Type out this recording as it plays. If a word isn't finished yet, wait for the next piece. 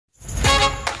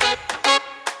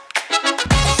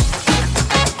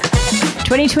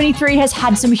2023 has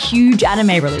had some huge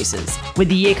anime releases. With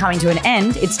the year coming to an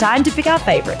end, it's time to pick our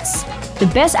favorites.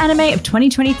 The best anime of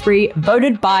 2023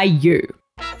 voted by you.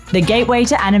 The Gateway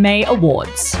to Anime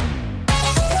Awards.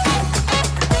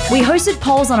 We hosted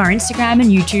polls on our Instagram and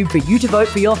YouTube for you to vote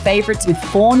for your favorites with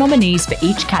 4 nominees for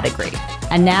each category.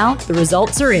 And now the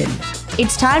results are in.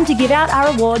 It's time to give out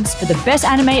our awards for the best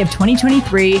anime of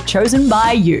 2023 chosen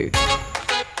by you.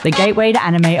 The Gateway to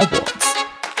Anime Awards.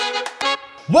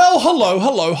 Well,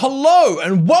 hello,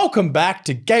 and welcome back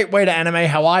to Gateway to Anime.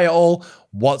 How are you all?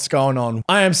 What's going on?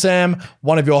 I am Sam,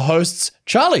 one of your hosts.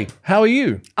 Charlie, how are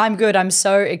you? I'm good. I'm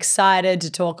so excited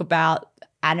to talk about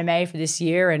anime for this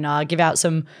year and give out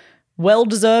some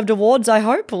well-deserved awards, I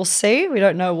hope. We'll see. We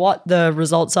don't know what the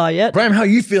results are yet. Graham, how are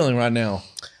you feeling right now?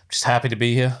 Just happy to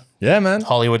be here. Yeah, man.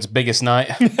 Hollywood's biggest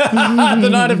night. The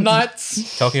night of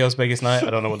nights. Tokyo's biggest night. I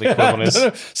don't know what the equivalent is.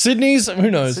 Sydney's, who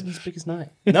knows? Sydney's biggest night.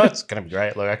 No, it's going to be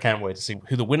great. Look, I can't wait to see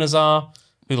who the winners are,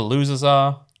 who the losers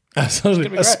are.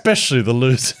 Absolutely. Especially the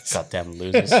losers. Goddamn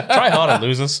losers. Try harder,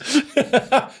 losers.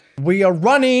 We are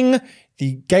running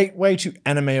the Gateway to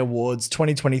Anime Awards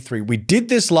 2023. We did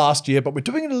this last year, but we're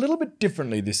doing it a little bit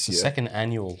differently this year. The second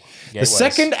annual Gateways. The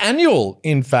second annual,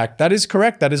 in fact. That is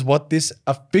correct. That is what this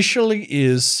officially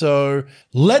is. So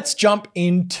let's jump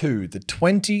into the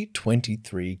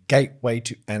 2023 Gateway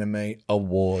to Anime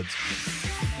Awards.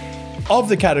 Of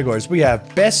the categories, we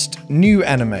have Best New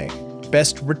Anime,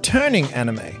 Best Returning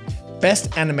Anime,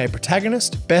 Best Anime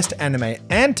Protagonist, Best Anime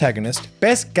Antagonist,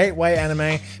 Best Gateway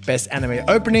Anime, Best Anime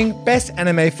Opening, Best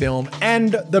Anime Film,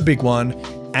 and the big one,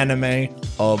 Anime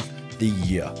of the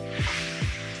Year.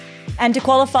 And to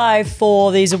qualify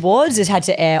for these awards, it had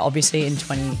to air obviously in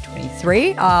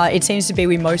 2023. It seems to be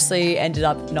we mostly ended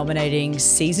up nominating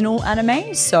seasonal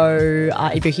anime. So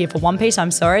if you're here for One Piece,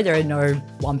 I'm sorry, there are no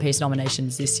One Piece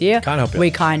nominations this year. Can't help it. We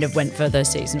kind of went for the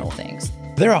seasonal things.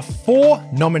 There are 4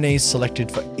 nominees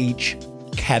selected for each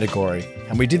category.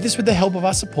 And we did this with the help of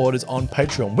our supporters on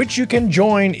Patreon, which you can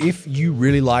join if you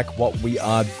really like what we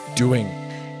are doing.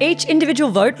 Each individual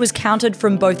vote was counted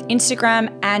from both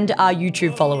Instagram and our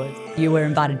YouTube followers. You were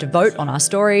invited to vote on our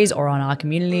stories or on our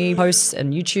community posts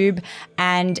and YouTube.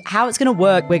 And how it's going to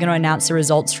work, we're going to announce the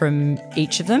results from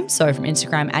each of them, so from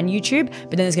Instagram and YouTube,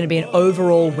 but then there's going to be an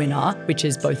overall winner, which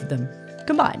is both of them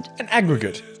combined. An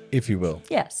aggregate, if you will.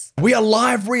 Yes. We are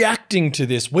live reacting to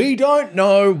this. We don't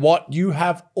know what you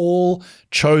have all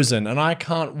chosen, and I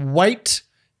can't wait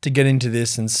to get into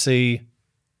this and see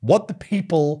what the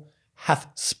people hath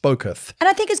spoketh. And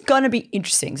I think it's going to be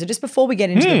interesting. So just before we get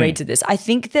into the reads of this, I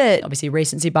think that obviously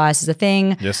recency bias is a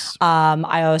thing. Yes.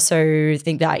 I also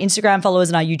think that our Instagram followers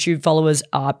and our YouTube followers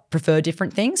prefer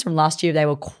different things. From last year, they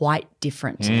were quite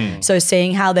different. So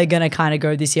seeing how they're going to kind of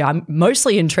go this year, I'm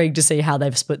mostly intrigued to see how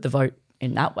they've split the vote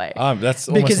in that way. That's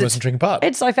almost the most intriguing part.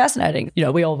 It's so fascinating. You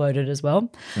know, we all voted as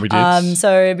well. We did.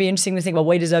 So it'd be interesting to think, well,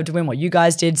 we deserve to win what you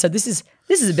guys did. So this is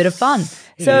a bit of fun.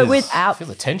 So without... I feel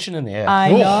the tension in the air.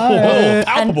 I know.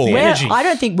 Palpable. And energy. I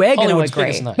don't think we're going to Hollywood's agree.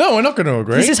 biggest night. No, we're not going to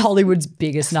agree. This is Hollywood's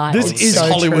biggest night. This is so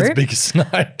Hollywood's true. biggest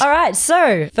night. All right,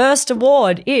 so first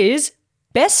award is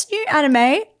Best New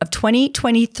Anime of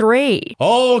 2023.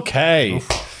 Okay.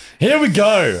 Here we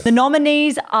go. The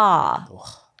nominees are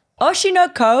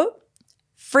Oshinoko,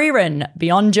 Frieren,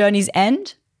 Beyond Journey's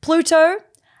End, Pluto,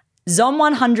 Zom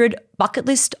 100, Bucket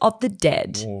List of the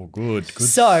Dead. Oh, good.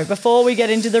 So before we get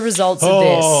into the results of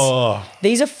this,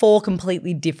 these are 4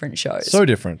 completely different shows. So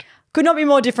different. Could not be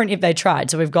more different if they tried.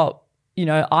 So we've got, you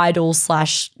know, idol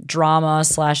 / drama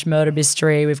 / murder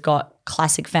mystery. We've got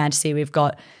classic fantasy. We've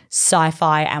got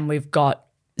sci-fi, and we've got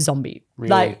zombie.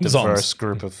 Really diverse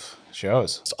group of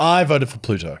shows. So I voted for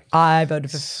Pluto. I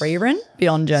voted for Frieren,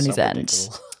 Beyond Journey's End.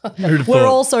 Who'd have We're thought?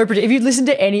 all so pretty. If you listen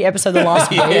to any episode of the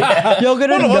last week, you're going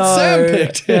to know. What Sam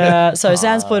picked. Yeah. So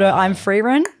Sam's Pluto, I'm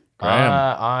Frieren.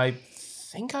 I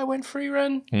think I went free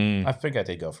run. I think I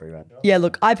did go free run. Yeah,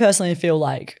 look, I personally feel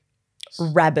like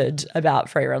rabid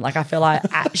about Frieren. Like I feel like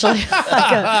actually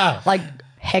like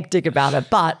hectic about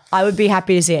it. But I would be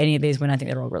happy to see any of these win. I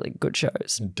think they're all really good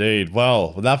shows. Indeed.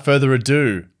 Well, without further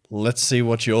ado, let's see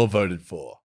what you all voted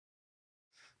for.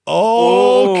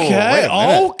 Okay.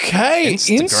 Okay.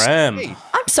 Instagram.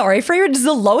 I'm sorry, Frieren is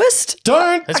the lowest.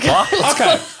 Don't. It's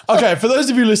wild. Okay. For those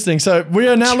of you listening, so we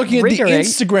are now looking at the Triggering.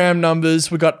 Instagram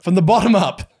numbers. We got from the bottom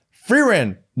up.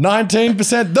 Frieren,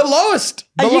 19%, the lowest.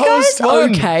 The Are you lowest guys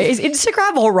one. okay? Is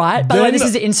Instagram all right? By the way, this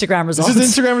is the Instagram results. This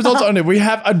is Instagram results only. We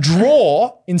have a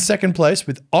draw in second place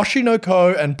with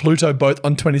Oshinoko and Pluto both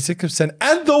on 26%.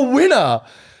 And the winner,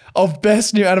 of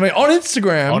best new anime on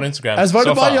Instagram. On Instagram. As voted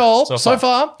So by far. y'all. So So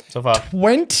far. far.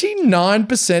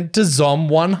 29% to Zom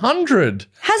 100.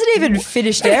 Hasn't even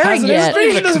finished airing Hasn't yet. even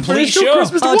even a finished complete till show.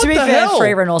 Christmas. Oh, What to be the fair, hell?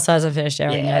 Freerun also hasn't finished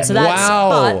airing yet. So that's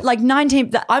Wow. but like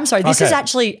 19. I'm sorry, this is Okay.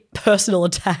 actually personal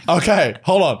attack. Okay,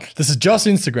 hold on. This is just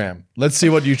Instagram. Let's see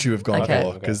what YouTube have gone Okay.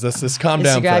 for, because let's calm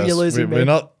down Instagram, first. you're losing We're me.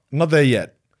 not there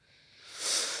yet.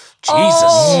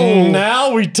 Jesus.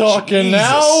 Now we talking. Jesus.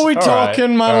 Now we All talking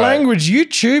right, my all right. language.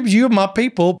 YouTube, you my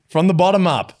people. From the bottom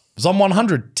up. Zom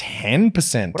 100,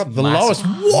 10%. What a the massive-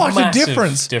 lowest. What a massive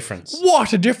difference. difference.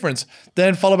 What a difference.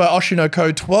 Then followed by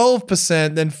Oshinoko,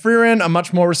 12%. Then Frieren, a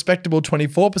much more respectable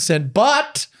 24%.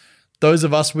 But those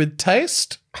of us with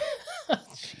taste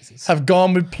have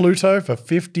gone with Pluto for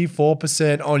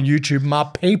 54% on YouTube, my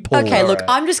people. Okay, look,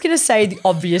 I'm just going to say the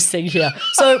obvious thing here.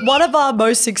 So one of our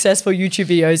most successful YouTube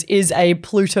videos is a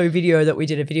Pluto video that we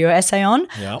did a video essay on.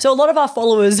 Yeah. So a lot of our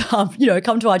followers,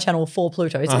 come to our channel for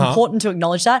Pluto. It's important to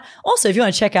acknowledge that. Also, if you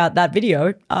want to check out that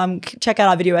video, check out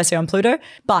our video essay on Pluto.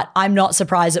 But I'm not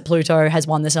surprised that Pluto has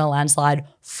won this in a landslide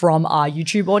from our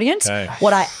YouTube audience. Okay.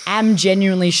 What I am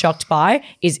genuinely shocked by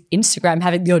is Instagram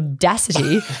having the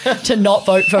audacity to not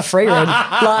vote for Freerun.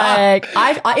 Like,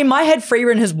 I in my head,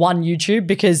 Freerun has won YouTube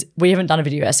because we haven't done a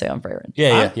video essay on Freerun.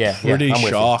 Yeah. Pretty I'm with you.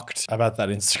 shocked about that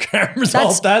Instagram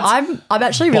result. I'm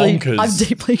actually really, bonkers. I'm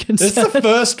deeply It's concerned. the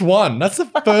first one. That's the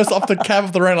first off the cab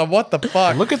of the rank. Like, what the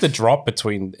fuck? Look at the drop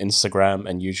between Instagram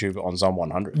and YouTube on Zom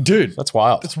 100. Dude, That's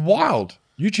wild. it's wild.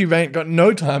 YouTube ain't got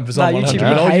no time for Zom No, 100. YouTube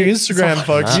But all you hates Instagram Zom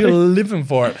folks, you're living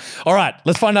for it. All right,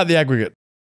 let's find out the aggregate.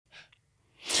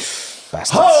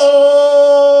 Bastards.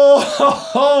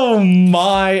 Oh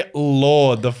my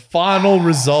lord. The final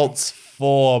results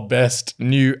for best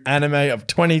new anime of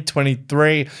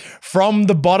 2023. From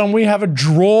the bottom, we have a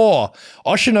draw.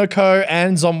 Oshinoko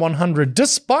and Zom 100,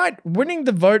 despite winning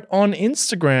the vote on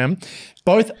Instagram,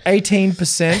 both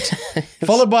 18%,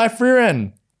 followed by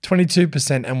Frieren,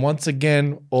 22%. And once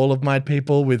again, all of my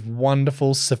people with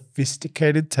wonderful,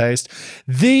 sophisticated taste,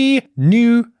 the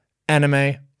new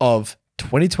anime of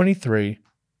 2023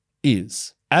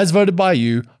 is, as voted by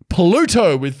you,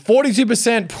 Pluto with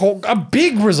 42%, a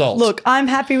big result. Look, I'm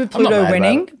happy with not Pluto mad about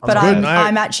winning, it. but good.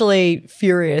 I'm actually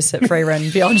furious at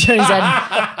Freerun beyond Journey's End.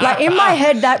 Like in my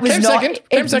head, that was Came not. second, It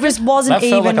came second. just wasn't That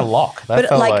even felt like a lock. That but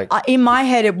felt like like- in my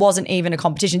head, it wasn't even a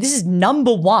competition. This is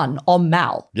number one on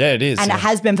Mal. Yeah, it is. And yeah. it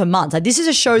has been for months. Like this is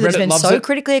a show that's Reddit been loves so it.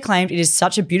 critically acclaimed. It is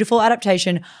such a beautiful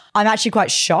adaptation. I'm actually quite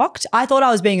shocked. I thought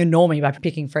I was being a normie by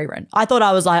picking Freerun. I thought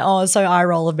I was like, oh, it's so eye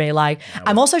roll of me. Like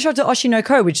I'm also shocked at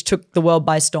Oshinoko, which took the world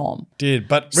by storm. Did,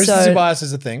 but recency So- bias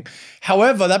is a thing.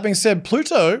 However, that being said,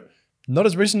 Pluto, not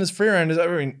as recent as Freerun. I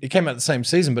mean, it came out the same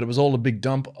season, but it was all a big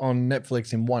dump on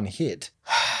Netflix in one hit.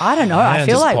 I don't know. I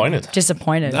feel disappointed. like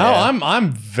disappointed. No,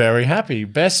 I'm very happy.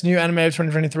 Best new anime of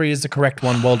 2023 is the correct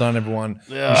one. Well done, everyone.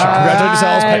 You should congratulate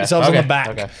yourselves, pat yourselves on Okay, the back.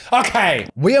 okay. Okay,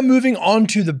 we are moving on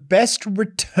to the best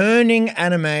returning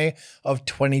anime of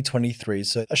 2023.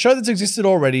 So a show that's existed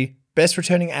already, best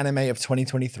returning anime of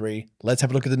 2023. Let's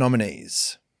have a look at the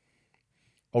nominees.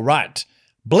 All right.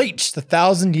 Bleach, The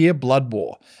 1,000-Year Blood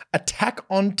War. Attack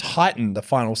on Titan, the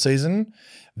final season.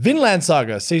 Vinland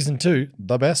Saga, Season 2,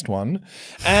 the best one.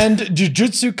 And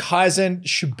Jujutsu Kaisen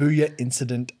Shibuya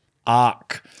Incident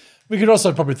Arc. We could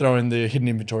also probably throw in the Hidden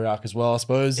Inventory Arc as well, I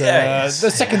suppose. Yes.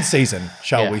 The second season,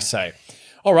 shall Yeah. we say.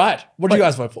 All right. What do you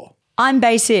guys vote for? I'm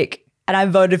basic and I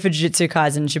voted for Jujutsu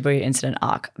Kaisen Shibuya Incident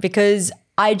Arc because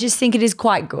I just think it is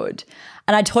quite good.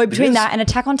 And I toyed between is. that and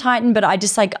Attack on Titan, but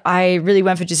I really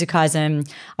went for Jujutsu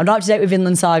Kaisen. I'm not up to date with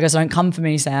Vinland Saga, so don't come for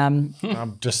me, Sam.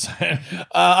 I'm just saying.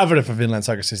 I voted for Vinland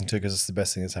Saga Season 2 because it's the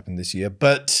best thing that's happened this year.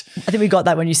 But I think we got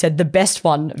that when you said the best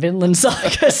one, Vinland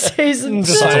Saga Season 2.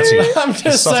 Subtlety. I'm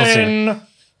just Subtlety. saying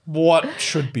what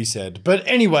should be said. But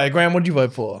anyway, Graham, what did you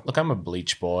vote for? Look, I'm a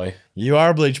Bleach boy. You are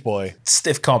a Bleach boy.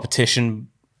 Stiff competition.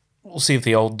 We'll see if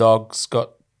the old dog's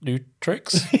got new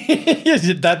tricks.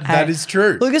 that is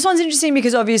true. Look, this one's interesting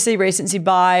because obviously recency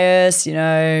bias,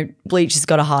 Bleach has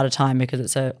got a harder time because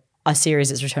it's a series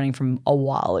that's returning from a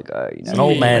while ago. An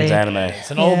old man's anime. It's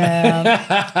an old man.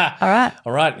 All right.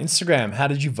 All right, Instagram, how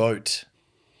did you vote?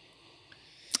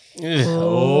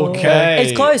 Okay.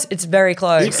 It's close. It's very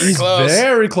close. It's close.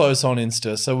 very close on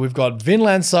Insta. So we've got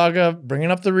Vinland Saga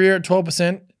bringing up the rear at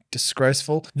 12%.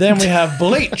 Disgraceful. Then we have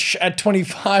Bleach at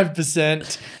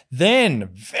 25%. Then,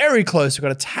 very close, we've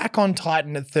got Attack on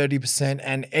Titan at 30%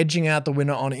 and edging out the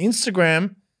winner on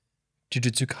Instagram,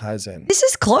 Jujutsu Kaisen. This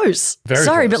is close. Very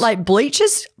Sorry, close. but like Bleach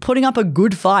is putting up a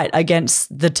good fight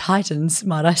against the Titans,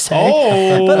 might I say.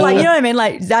 Oh. But like, you know what I mean?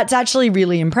 Like that's actually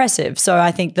really impressive. So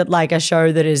I think that like a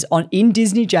show that is in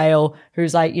Disney jail,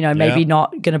 who's like, you know, maybe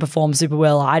not going to perform super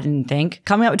well, I didn't think.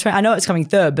 Coming up with, I know it's coming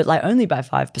third, but like only by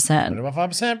 5%. About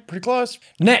 5%, pretty close.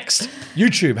 Next,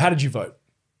 YouTube. How did you vote?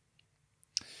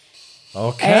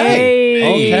 Okay.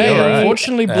 Hey. All right.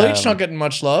 Unfortunately, Bleach not getting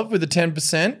much love with a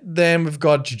 10%. Then we've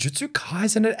got Jujutsu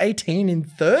Kaisen at 18 in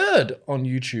third on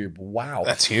YouTube. Wow.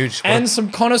 That's huge. And some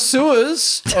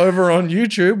connoisseurs over on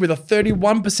YouTube with a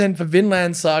 31% for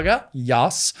Vinland Saga.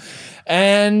 Yes.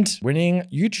 And winning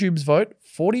YouTube's vote,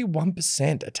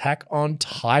 41%. Attack on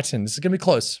Titan. This is going to be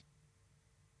close.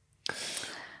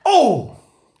 Oh,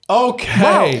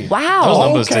 okay. Wow. Those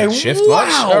numbers didn't shift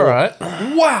much. All right.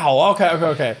 Wow.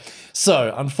 Okay.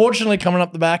 So, unfortunately, coming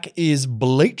up the back is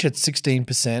Bleach at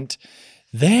 16%.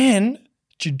 Then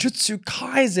Jujutsu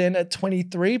Kaisen at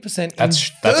 23%. That's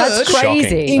crazy.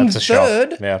 shocking. In That's a shock.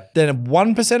 third. Yeah. Then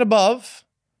 1% above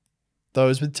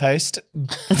those with taste.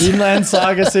 Vinland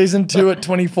Saga Season 2 at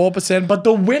 24%. But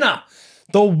the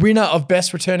winner of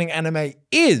Best Returning Anime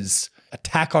is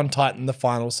Attack on Titan, the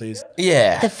final season.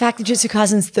 Yeah. The fact that Jujutsu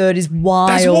Kaisen's third is wild.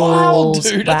 That's wild,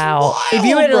 dude. That's Wow. wild, If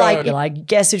you were to bro. like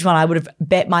guess which one, I would have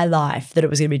bet my life that it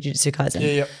was going to be Jujutsu Kaisen.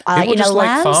 Yeah. People in just a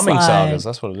like farming landslide. sagas.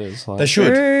 That's what it is. Like, They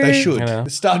should. They should. You know.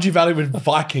 Stardew Valley with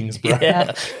Vikings, bro.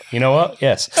 yeah. You know what?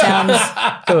 Yes. Sounds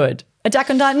good.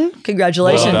 Attack on Titan,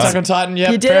 congratulations. Well done. Attack on Titan,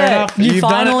 yeah, You did fair it. enough. You You've done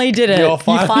finally did it. You're You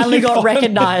finally got finally-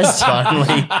 recognized.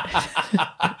 Finally.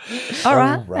 All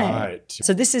right. right.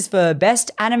 So this is for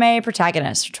Best Anime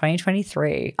Protagonist for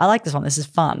 2023. I like this one. This is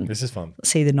fun. This is fun. Let's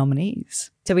see the nominees.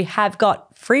 So we have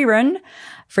got Freerun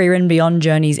Beyond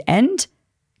Journey's End,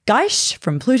 Geish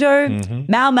from Pluto,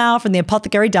 Mao Mao from the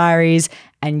Apothecary Diaries,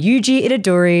 and Yuji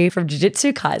Itadori from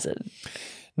Jujutsu Kaisen.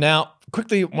 Now,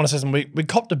 quickly, want to say something. We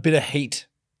copped a bit of heat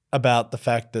about the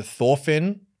fact that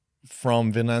Thorfinn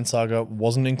from Vinland Saga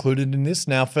wasn't included in this.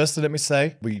 Now, firstly, let me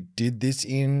say we did this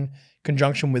in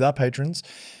conjunction with our patrons,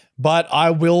 but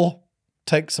I will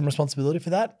take some responsibility for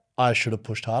that. I should have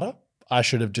pushed harder. I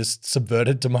should have just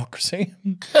subverted democracy.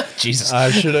 Jesus.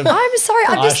 I should have. I'm sorry.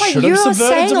 I'm just like, should have you're subverted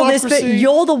saying all this, but democracy.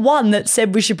 you're the one that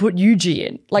said we should put Yuji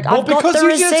in. Like, Well, I've got because the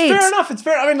Yuji, it's receipts. fair enough. It's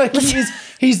fair. I mean, like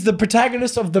he's the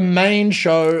protagonist of the main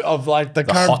show of like the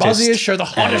current hottest buzziest show, the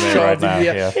hottest anime show right of the now,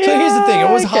 year. yeah. So here's the thing: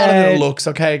 it was harder than okay. it looks.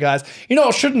 Okay, guys. You know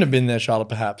what shouldn't have been there, Charlotte?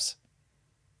 Perhaps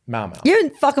Mao Mao. You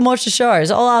didn't fucking watch the show.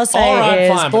 So all I'll say All right, is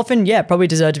fine, but- Thorfinn, yeah, probably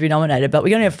deserved to be nominated, but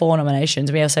we only have 4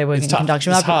 nominations. We also work in tough.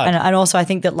 conjunction It's with her. hard. And also I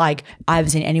think that like I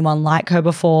haven't seen anyone like her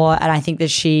before, and I think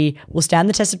that she will stand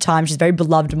the test of time. She's very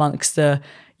beloved amongst the,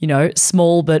 you know,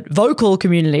 small but vocal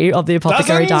community of the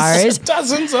Apothecary Diaries.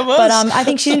 Dozens of us. But I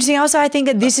think she's interesting. Also, I think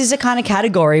that this is a kind of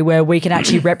category where we can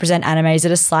actually represent animes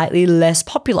that are slightly less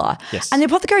popular. Yes. And the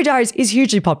Apothecary Diaries is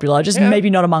hugely popular, just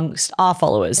maybe not amongst our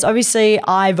followers. Obviously,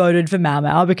 I voted for Mao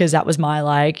Mao because that was my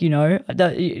like, you know,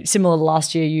 similar to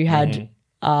last year you had, who'd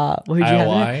you have? in it?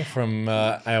 AOI from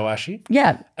Aoashi.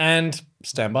 Yeah. And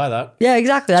stand by that. Yeah,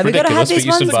 exactly. We've got to have ridiculous, but these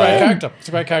you stood ones. by it. where- Character. It's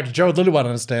a great character. Gerald Littlewood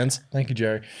understands. Thank you,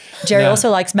 Jerry. Jerry Now- also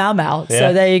likes Mao Mao. Yeah.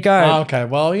 So there you go. Oh, okay.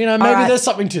 Well, you know, maybe right. there's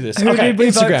something to this. Who okay, did we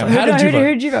vote Instagram. for? How did you vote? Who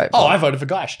did you vote Oh, for? I voted for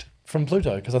Geist from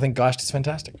Pluto because I think Geist is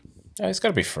fantastic. Yeah, it's got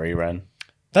to be free run.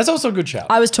 That's also a good shout.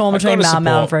 I was torn between Mao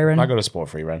Mao and Freerun. I got to support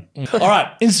free run. All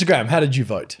right, Instagram. How did you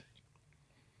vote?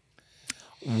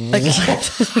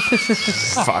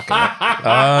 Fuck.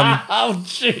 Oh,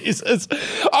 Jesus.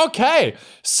 Okay,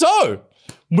 so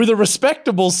with a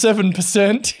respectable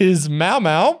 7% is Mao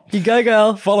Mao, You go,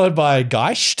 girl. followed by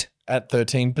Geist at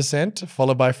 13%,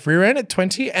 followed by Freeran at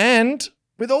 20%, and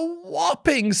with a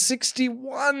whopping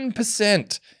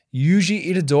 61%, Yuji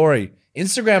Itadori.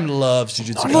 Instagram loves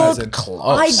Jujutsu Kaisen.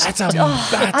 Close. That's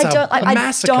a I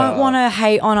massacre. don't want to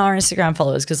hate on our Instagram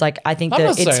followers because like I think I'm that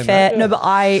not it's saying fair. that, yeah. No,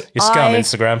 but You scum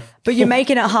Instagram. But you're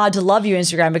making it hard to love you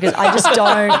Instagram because I just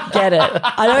don't get it.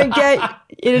 I don't get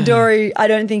Itadori. I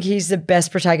don't think he's the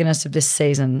best protagonist of this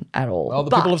season at all. Well,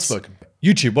 the But people have spoken.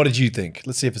 YouTube, what did you think?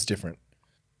 Let's see if it's different.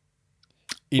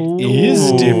 It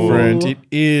is different. It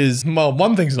is. Well,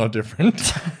 one thing's not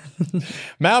different.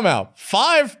 Mao Mao,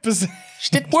 5%. She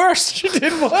did worse. She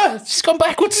did worse. She's gone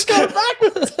backwards.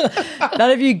 None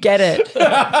of you get it.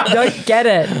 You don't get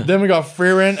it. Then we got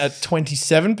Freeran at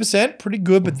 27%. Pretty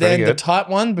good. But Very then the good. tight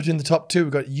one between the top two,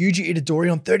 we got Yuji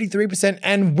Itadori on 33%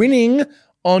 and winning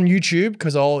on YouTube,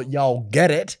 because y'all get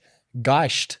it,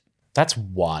 Geist. That's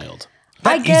wild.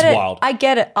 I That get is it. wild. I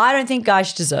get it. I don't think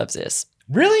Geish deserves this.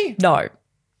 Really? No.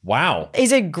 Wow.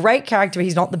 He's a great character, but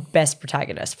he's not the best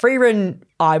protagonist. Freerun,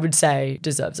 I would say,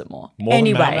 deserves it more. More than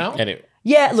anyway, Mao Mao? Anyway.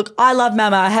 Yeah, look, I love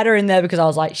Mama. I had her in there because I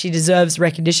was like, she deserves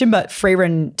recognition. But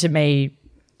Freeran, to me,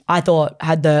 I thought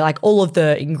had all of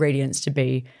the ingredients to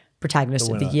be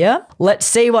protagonist of the year. Let's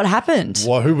see what happened.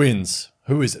 Well, who wins?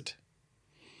 Who is it?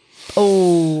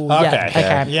 Oh, yeah.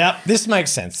 Okay. Yep. This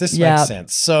makes sense. Makes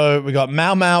sense. So we got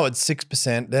Mau Mau at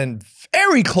 6%, then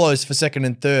very close for second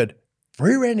and third.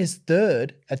 Freeran is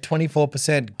third at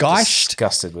 24%. Geist,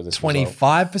 Disgusted with this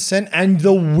 25%. And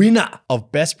the winner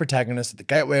of Best Protagonist at the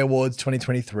Gateway Awards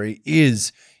 2023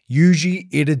 is Yuji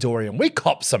Itadori. And we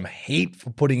copped some heat for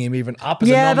putting him even up as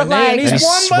a nominee. But like, and he's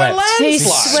won by a landslide. He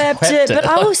swept it. But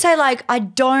I will say, like, I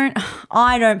don't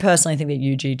personally think that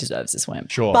Yuji deserves this win.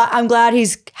 Sure. But I'm glad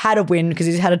he's had a win because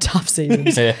he's had a tough season.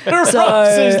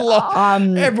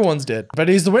 Everyone's dead. But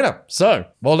he's the winner. So,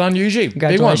 well done, Yuji.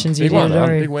 Congratulations, Big one.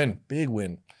 Yuji. Big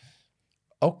win.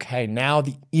 Okay, now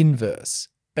the inverse.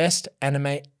 Best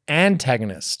anime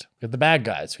antagonist. We got the bad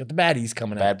guys. We got the baddies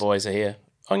coming out. Bad boys are here.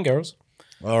 On girls.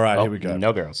 All right, here we go.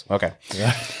 No girls. Okay.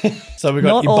 So we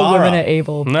got Not all women are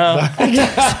evil. No.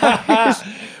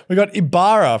 We got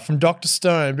Ibarra from Dr.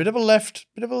 Stone. Bit of a left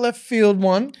field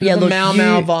one. Bit of a Mau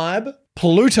Mau vibe.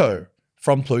 Pluto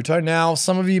from Pluto. Now,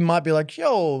 some of you might be like,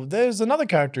 yo, there's another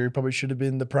character who probably should have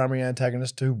been the primary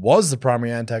antagonist, who was the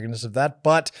primary antagonist of that.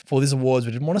 But for these awards,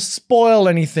 we didn't want to spoil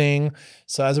anything.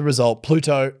 So as a result,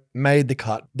 Pluto made the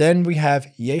cut. Then we have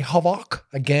Yehovok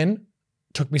again.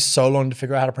 Took me so long to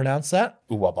figure out how to pronounce that.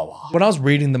 When I was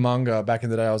reading the manga back in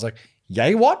the day, I was like,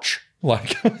 Yaywatch?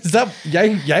 Like, is that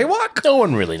Yaywak? No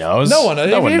one really knows. No one.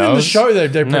 Even knows. in the show, they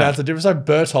pronounce it different. It's like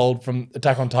Berthold from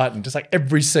Attack on Titan, just like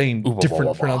every scene,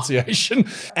 different pronunciation.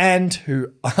 And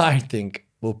who I think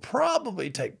will probably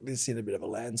take this in a bit of a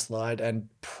landslide, and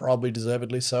probably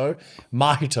deservedly so,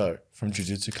 Mahito from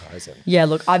Jujutsu Kaisen. Yeah,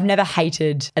 look, I've never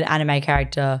hated an anime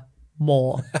character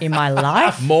more in my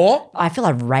life. More? I feel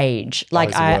like rage. Like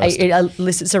it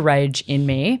elicits a rage in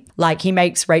me. Like he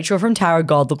makes Rachel from Tower of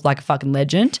God look like a fucking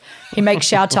legend. He makes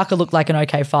Shao Tucker look like an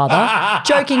okay father.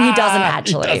 Joking, he doesn't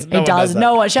actually. He does.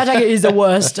 No one. Shao Tucker is the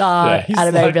worst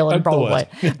anime villain probably.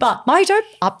 But Mahito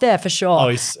up there for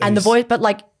sure. And the voice, but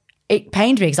like it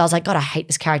pained me because I was like, God, I hate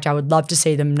this character. I would love to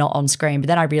see them not on screen. But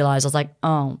then I realized I was like,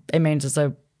 oh, it means it's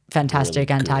a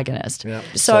fantastic antagonist. Yeah,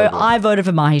 so I voted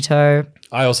for Mahito.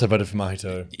 I also voted for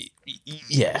Mahito.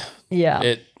 Yeah.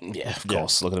 Of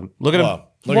course. Look at him. Look at him.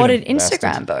 What did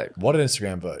Instagram vote? What did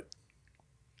Instagram vote?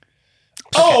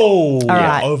 Oh, all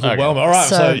right. Overwhelming. Okay. All right,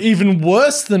 so even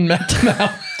worse than Mau.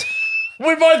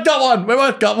 We both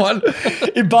got one.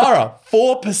 Ibarra,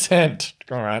 4%.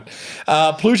 All right.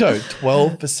 Pluto,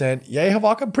 12%.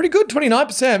 Yehovaka, pretty good,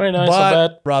 29%. Very nice, but not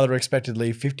bad. rather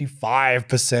expectedly,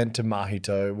 55% to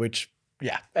Mahito, which,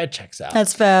 yeah, it checks out.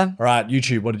 That's fair. All right,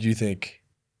 YouTube, what did you think?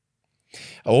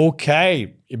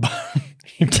 Okay.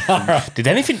 Ibarra. Did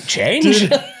anything change?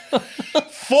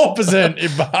 4%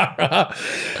 Ibarra,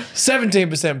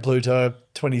 17% Pluto,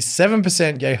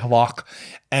 27% Yehovak,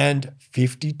 and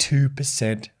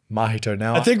 52% Mahito.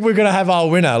 Now, I think we're going to have our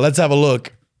winner. Let's have a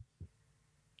look.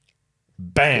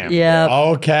 Bam. Yeah.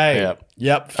 Okay.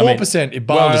 Yep. 4%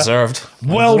 Ibarra. Well deserved.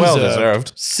 Well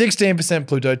deserved. 16%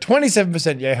 Pluto,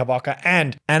 27% Yehovaka,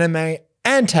 and anime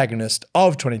antagonist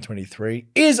of 2023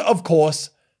 is, of course,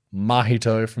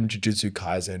 Mahito from Jujutsu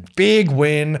Kaisen. Big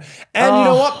win. And you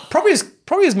know what? Probably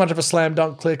as much of a slam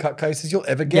dunk, clear-cut case as you'll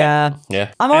ever get.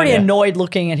 Yeah. I'm already annoyed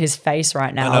looking at his face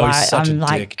right now. I know, he's such a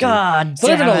dick, God, it's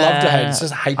not even a love to hate. It's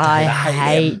just hate to hate. I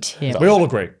hate him. We all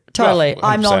agree. Totally. Well,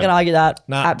 I'm not going to argue that.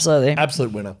 Nah, absolutely.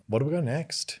 Absolute winner. What do we go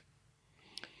next?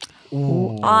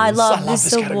 Ooh, I love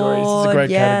this category. This is a great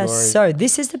category. So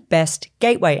this is the best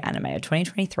gateway anime of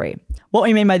 2023. What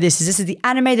we mean by this is the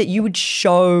anime that you would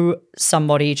show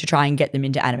somebody to try and get them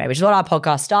into anime, which is what our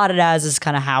podcast started as, is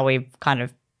kind of how we kind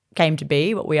of came to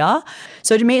be what we are.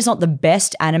 So to me, it's not the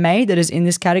best anime that is in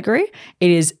this category. It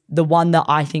is the one that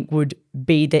I think would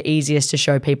be the easiest to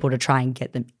show people to try and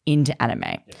get them into anime.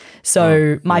 Yeah.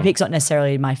 So my pick's not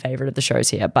necessarily my favorite of the shows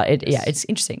here, but it's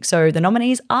interesting. So the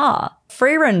nominees are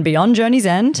Freeran Beyond Journey's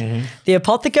End, The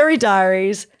Apothecary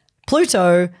Diaries,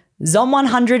 Pluto, Zom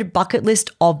 100 Bucket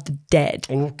List of the Dead.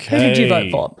 Okay. Who did you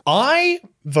vote for? I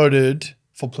voted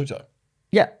for Pluto.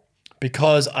 Yeah.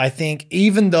 Because I think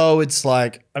even though it's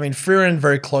like, I mean, Freeran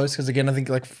very close, because again, I think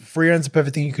like Freeran's the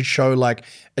perfect thing you could show like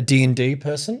a D&D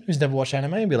person who's never watched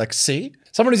anime and be like, see?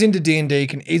 Someone who's into D&D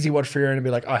can easily watch Freeran and be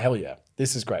like, oh, hell yeah,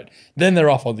 this is great. Then they're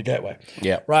off on the gateway.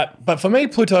 Yeah. Right. But for me,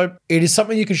 Pluto, it is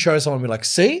something you can show someone and be like,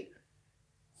 see?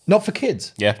 Not for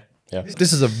kids. Yeah. Yeah.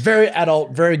 This is a very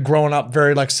adult, very grown up,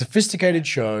 very like sophisticated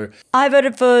show. I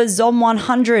voted for Zom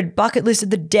 100 Bucket List of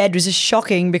the Dead, which is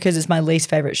shocking because it's my least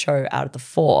favorite show out of the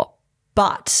four.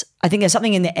 But I think there's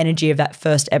something in the energy of that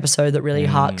first episode that really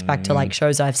harks back to like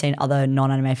shows I've seen other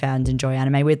non-anime fans enjoy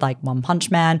anime with, like One Punch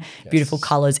Man, beautiful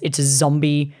colors. It's a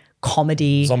zombie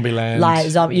comedy. Zombieland. Like,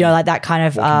 you know, like that kind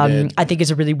of, Dead. I think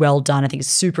it's really well done. I think it's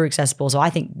super accessible. So I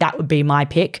think that would be my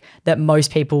pick, that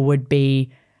most people would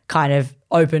be kind of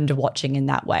open to watching in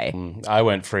that way. I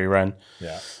went Free Run.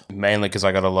 Yeah. Mainly because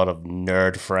I got a lot of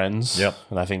nerd friends. Yep.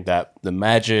 And I think that the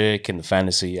magic and the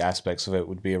fantasy aspects of it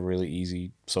would be a really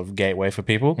easy sort of gateway for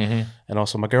people. And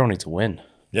also, my girl needs to win.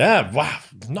 Yeah. Wow.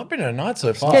 Not been a night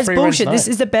so far. It's Free bullshit. Run's This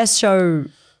nice. is the best show.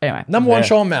 Anyway. Number one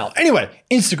show on Mal. Anyway,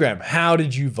 Instagram. How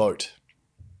did you vote?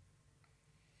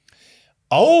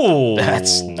 Oh,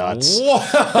 That's nuts.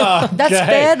 That's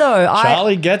fair though.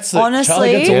 Charlie gets it. Honestly,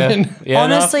 Charlie gets a win. Yeah,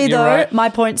 honestly no, though, you're right. my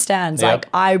point stands. Yep.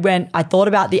 Like I thought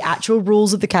about the actual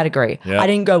rules of the category. Yep. I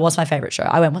didn't go, what's my favorite show?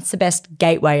 I went, what's the best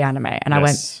gateway anime? And I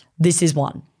went, Yes. this is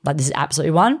one. Like this is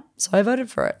absolutely one. So I voted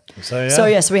for it. So,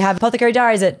 yeah. So we have Apothecary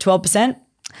Diaries at 12%,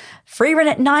 Free Run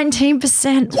at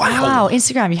 19%. Wow.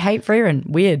 Instagram, you hate Free Run.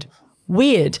 Weird.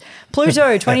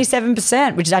 Pluto,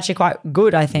 27%, which is actually quite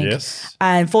good, I think. Yes.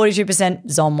 And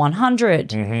 42% Zom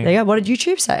 100. There you go. What did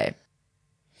YouTube say?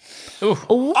 Okay.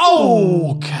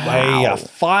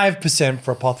 5%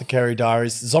 for Apothecary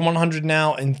Diaries. Zom 100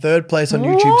 now in third place on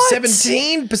YouTube. What?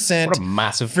 17%. What a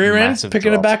massive, Free Run massive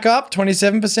picking it drop. back up,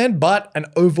 27%, but an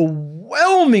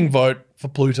overwhelming vote for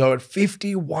Pluto at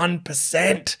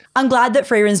 51%. I'm glad that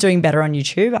Free Run's doing better on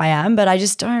YouTube. I am, but I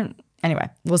just don't. Anyway,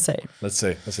 we'll see. Let's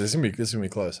see. This is gonna be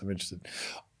close. I'm interested.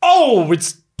 Oh,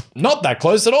 it's not that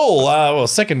close at all. Well,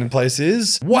 second in place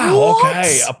is What?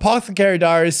 Okay. Apothecary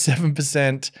Diaries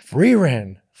 7%. Free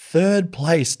Run third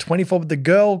place 24. But the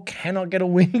girl cannot get a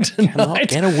win tonight. Cannot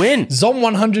get a win. Zom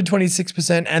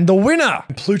 126%, and the winner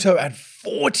Pluto at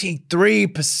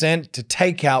 43% to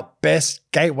take out best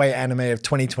gateway anime of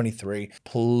 2023.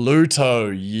 Pluto,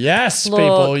 yes,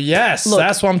 people, yes,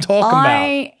 that's what I'm talking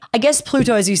about. I guess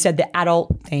Pluto, as you said, the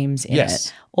adult themes in Yes.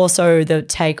 it. Also, the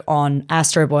take on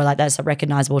Astro Boy, like that's a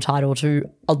recognizable title to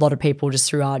a lot of people just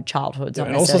through our childhoods. not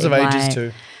And all sorts of necessarily ages my-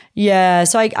 too. Yeah,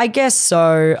 so I guess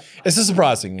so. It's a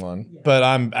surprising one, but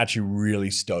I'm actually really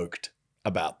stoked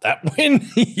about that win.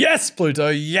 Yes, Pluto,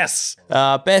 yes.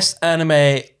 Best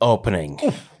anime opening.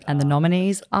 And the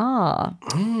nominees are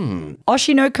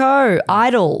Oshinoko,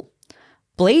 Idol,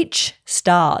 Bleach,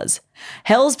 Stars,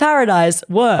 Hell's Paradise,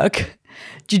 Work,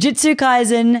 Jujutsu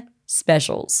Kaisen,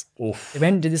 Specials. Oof. We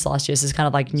went and did this last year, so it's kind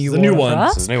of like new the new order for one.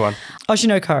 us. This is a new one.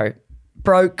 Oshinoko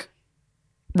broke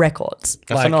records.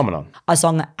 A phenomenon. A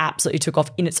song that absolutely took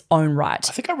off in its own right.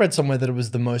 I think I read somewhere that it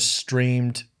was the most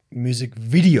streamed music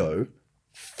video,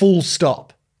 full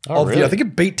stop. really? I think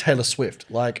it beat Taylor Swift.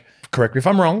 Like, correct me if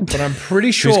I'm wrong, but I'm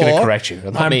pretty sure. Who's going to correct you?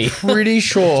 Not I'm me. pretty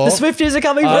sure. The Swifties are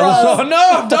coming for Oh us. no,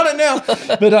 I've done it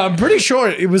now. But I'm pretty sure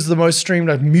it was the most streamed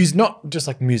like music, not just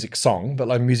like music song, but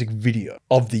like music video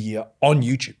of the year on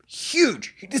YouTube.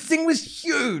 Huge. This thing was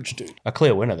huge, dude. A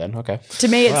clear winner then. Okay. To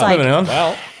me, it's like, Moving on.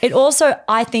 Well, it also,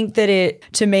 I think that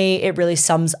to me, it really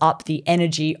sums up the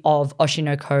energy of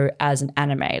Oshinoko as an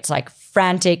anime. It's like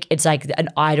frantic, it's like an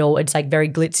idol, it's like very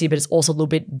glitzy, but it's also a little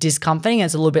bit discomforting.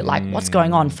 It's a little bit like, what's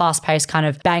going on? Fast paced kind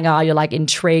of banger. You're like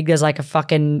intrigued. There's like a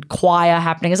fucking choir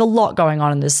happening. There's a lot going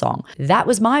on in this song. That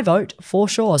was my vote for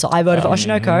sure. So I voted for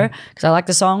Oshinoko because I like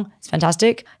the song. It's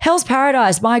fantastic. Hell's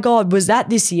Paradise, my God, was that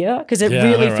this year? Because it Yeah,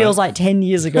 really right. feels like 10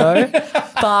 years ago.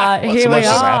 But here we much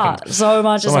has are. happened. So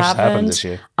much has much has happened. happened this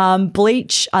year.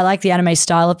 Bleach, I like the anime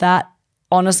style of that.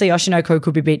 Honestly, Oshinoko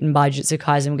could be beaten by Jujutsu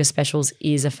Kaisen because Specials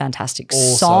is a fantastic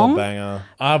also song. a banger.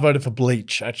 I voted for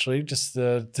Bleach, actually, just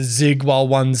to zig while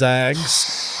one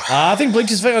zags. I think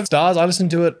Bleach is favorite stars. I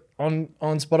listened to it on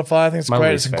Spotify. I think it's My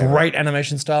great. least It's a favorite. great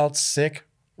animation style. It's sick.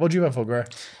 What'd you vote for, Gray?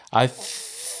 I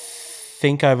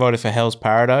think I voted for Hell's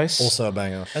Paradise. Also a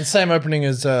banger. And same opening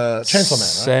as Chainsaw Man, right?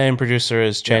 Same producer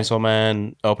as Chainsaw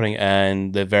Man opening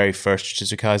and the very first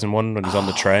Jujutsu Kaisen one when he's on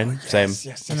the train. Same.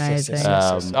 Amazing.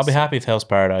 I'll be happy if Hell's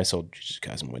Paradise or Jujutsu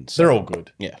Kaisen wins. They're all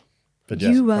good. Yeah. But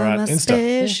yes. You all are right, my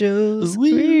Insta. specials.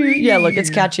 Yeah, look, it's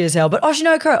catchy as hell. But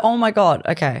Oshinoko, oh my God.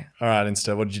 Okay. All right,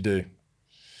 Insta, what did you do?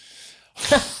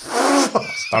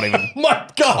 Not even My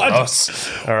God. us.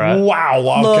 All right.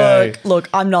 Wow, okay. Look,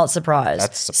 I'm not surprised.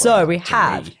 That's So surprising we to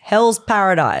have me. Hell's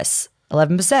Paradise,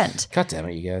 11%. God damn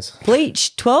it, you guys.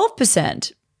 Bleach,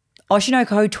 12%.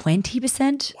 Oshinoko,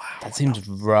 20%. That seems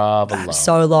rather low.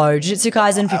 So low. Jujutsu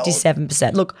Kaisen,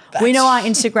 57%. Look, we know our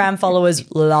Instagram followers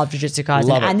love Jujutsu Kaisen,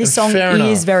 Love it. and this And song fair is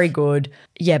enough. very good.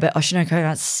 Yeah, but Oshinoko,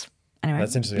 that's anyway.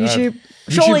 That's interesting.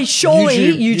 YouTube, All right. surely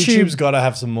YouTube. YouTube's got to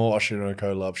have some more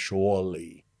Oshinoko love,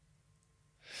 surely.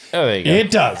 Oh, there you go.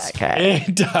 It does. Okay.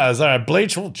 It does. All right,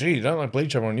 Bleach. Oh, gee, you don't like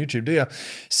Bleach over on YouTube, do you?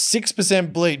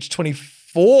 6% Bleach,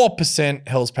 24%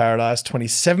 Hell's Paradise,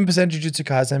 27% Jujutsu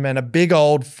Kaisen, and a big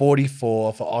old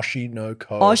 44 for Oshinoko.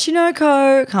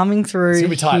 Oshinoko coming through It's gonna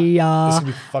be tight. here. It's gonna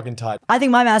be fucking tight. I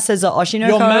think my math says that Your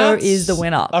Oshinoko maths- is the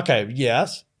winner. Okay,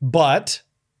 yes, but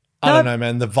I don't know,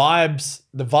 man. The vibes.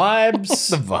 The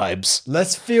vibes.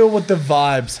 Let's feel what the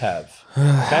vibes have. Okay,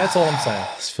 that's all I'm saying.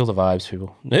 Let's feel the vibes,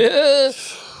 people.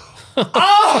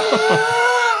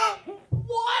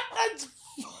 What? That's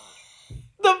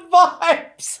the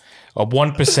vibes. A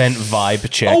 1% vibe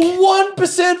check. A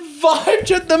 1% vibe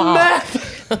check. The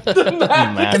math. The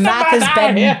math. The math has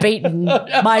been beaten.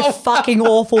 My fucking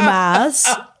awful maths.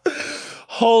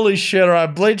 Holy shit. All right.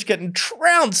 Bleach getting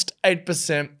trounced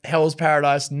 8%. Hell's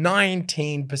Paradise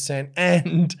 19%.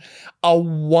 And a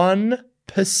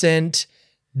 1%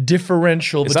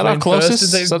 differential Is that between our closest?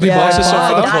 first and Is that the second. closest so By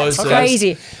far? the That's closest.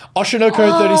 crazy.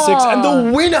 Oshinoko 36. And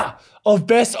the winner of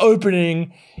best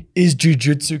opening is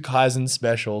Jujutsu Kaisen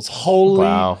Specials. Holy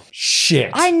Wow. shit.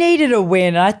 I needed a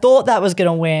win. I thought that was going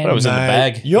to win. It was in the Mate,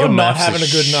 bag. you're Your not maths having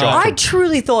is a good night. shocking. I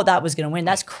truly thought that was going to win.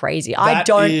 That's crazy. I That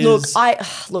don't is-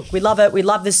 look. We love it. We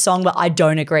love this song, but I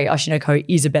don't agree. Oshinoko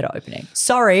is a better opening.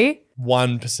 Sorry.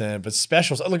 1%, but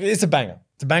Specials. Look, it's a banger.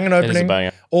 It's a banging opening. is a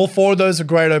banger. All four of those are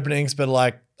great openings, but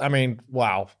like, I mean,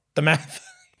 wow. The math.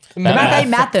 The math ain't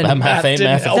mathin'. That math ain't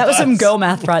didn't math. help That was some us. girl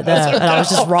math right there, and I was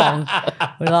just wrong.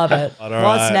 We love it. All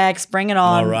What's right. next? Bring it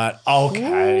on. All right.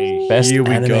 Okay. Best Here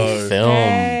we anime go. film.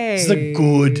 Hey. This is a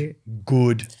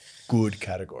good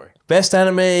category. Best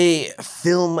anime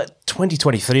film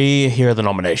 2023. Here are the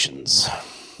nominations.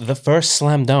 The First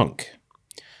Slam Dunk,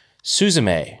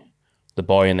 Suzume, The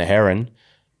Boy and the Heron,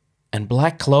 and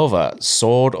Black Clover,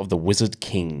 Sword of the Wizard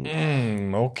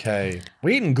King. Okay.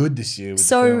 We're eating good this year with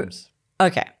So- the films.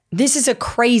 Okay, this is a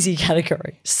crazy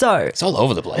category. So It's all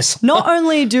over the place. not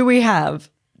only do we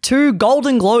have 2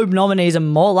 Golden Globe nominees and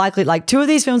more likely, like 2 of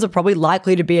these films are probably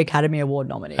likely to be Academy Award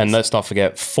nominees. And let's not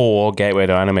forget 4 Gateway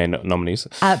to Anime nominees.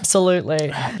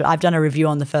 Absolutely. I've done a review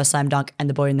on The First Slam Dunk and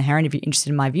The Boy and the Heron. If you're interested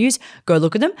in my views, go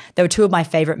look at them. They were 2 of my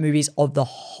favorite movies of the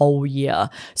whole year.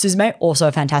 Suzume, also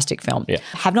a fantastic film. Yeah.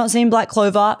 Have not seen Black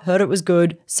Clover, heard it was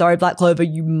good. Sorry, Black Clover,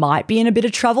 you might be in a bit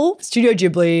of trouble. Studio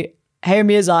Ghibli, Hayao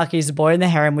Miyazaki's The Boy and the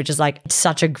Heron, which is like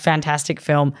such a fantastic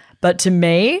film. But to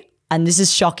me, and this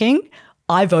is shocking,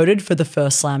 I voted for The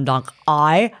First Slam Dunk.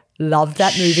 I loved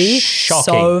that movie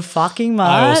Shocking. so fucking much.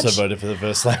 I also voted for the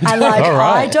first slam. And like, All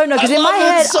right. I don't know, because I in my love it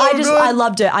head, so I good.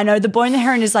 loved it. I know The Boy and the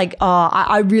Heron is like,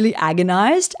 I really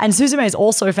agonized. And Suzume is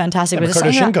also fantastic. But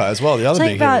Makoto Shinkai as well, the other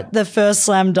something big hero. about The First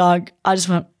Slam Dunk, I just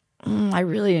went, I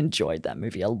really enjoyed that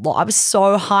movie a lot. I was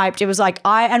so hyped. It was like,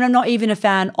 and I'm not even a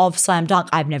fan of Slam Dunk.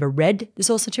 I've never read the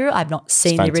source material. I've not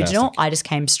seen the original. fantastic. I just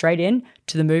came straight in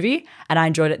to the movie and I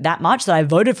enjoyed it that much that I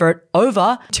voted for it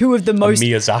over 2 of the most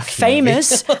Miyazaki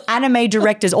famous anime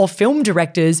directors or film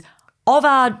directors of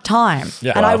our time.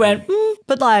 Yeah. And I Wow. went,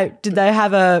 but like, did they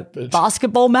have a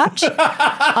basketball match? I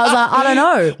was like, I don't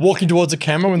know. Walking towards a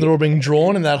camera when they're all being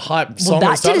drawn in that hype song. Well,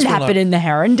 that didn't happen in The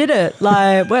Heron, did it?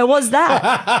 Like, where was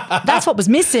that? That's what was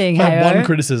missing. I have Heyo. one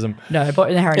criticism. No, Boy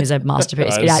and the Heron is a masterpiece.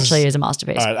 Alright, It this actually is- is a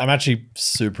masterpiece. All right, I'm actually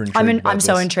super intrigued. I'm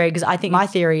so this. intrigued because I think my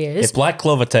theory is If Black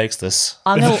Clover takes this,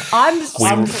 I'm we If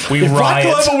Black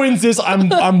riot. Clover wins this,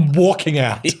 I'm walking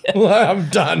out. I'm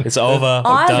done. It's over.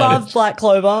 I Done. love Black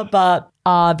Clover, but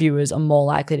our viewers are more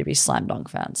likely to be Slam Dunk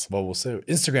fans. Well, we'll see.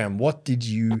 Instagram, what did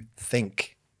you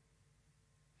think?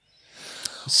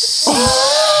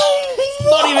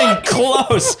 Not even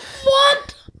close.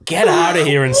 What? Get out of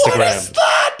here, Instagram. What is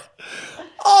that?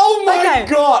 Oh my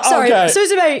god! Sorry, okay.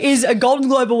 Suzume is a Golden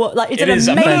Globe award. Like it's It an is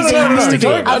a amazing fantastic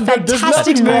movie, movie. a There's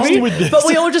fantastic nothing wrong movie. with this. But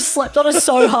we all just slept on it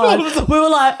so hard. We were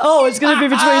like, "Oh, it's going to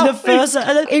be between the first."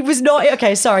 And then it was not.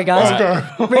 Okay, sorry guys.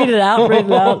 Read it out. Read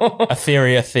it out. A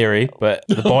theory, but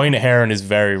The Boy and the Heron is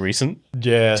very recent.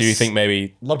 Yes. Do you think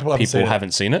maybe A lot of people haven't seen it.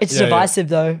 haven't seen it? It's Yeah, yeah. divisive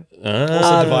though.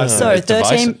 Also divisive. So It's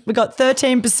 13. divisive. We got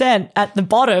 13% at the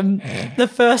bottom. The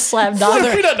first Slam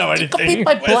Dunk. we don't know anything.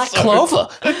 By Black Clover.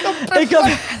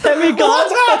 Then we got,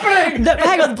 What's happening?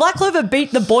 hang on, Black Clover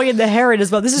beat The Boy and the Heron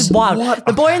as well. This is wild.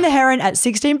 The Boy and the Heron at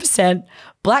 16%,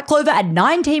 Black Clover at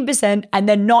 19%, and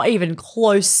then not even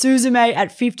close. Suzume at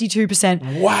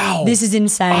 52%. Wow. This is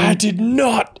insane. I did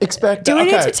not expect Do that. we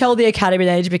Okay. need to tell the Academy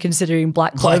they need to be considering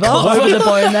Black Clover, Clover. over The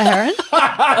Boy and the Heron?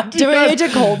 Do we need to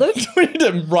call them? We need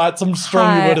to write some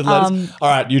strongly Hi, worded letters. All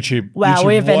right, YouTube. wow, YouTube,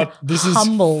 we have been what? This is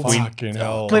humbled. fucking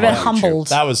hell. We've been YouTube. humbled.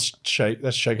 That was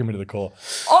that's shaking me to the core.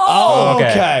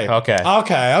 Okay. Okay.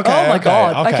 Oh my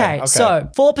God. Okay. So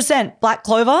 4% Black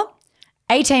Clover,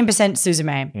 18%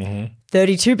 Suzume,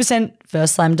 32%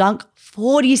 First Slam Dunk,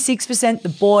 46% The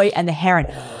Boy and the Heron.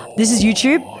 This is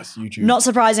YouTube. It's YouTube. Not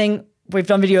surprising. We've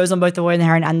done videos on both The Boy and the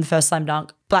Heron and the First Slam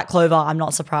Dunk. Black Clover, I'm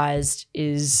not surprised,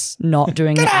 is not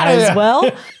doing as well.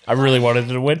 I really wanted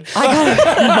to win.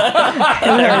 I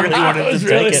really wanted to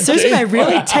take it. Suzume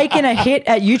really taken a hit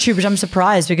at YouTube, which I'm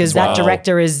surprised because that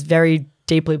director is very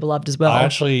deeply beloved as well. I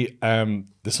actually,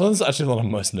 this one's actually the one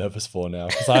I'm most nervous for now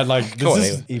because I like, this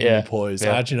is even poised.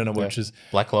 I actually don't know which is.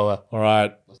 Black Clover. All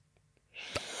right.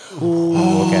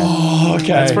 Okay.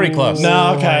 That's pretty close.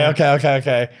 No,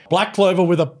 okay. Black Clover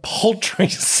with a paltry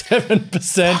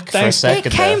 7%. Thanks.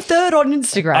 It came third on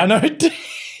Instagram. I know it did.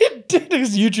 It did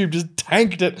because YouTube just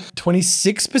tanked it.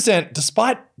 26%,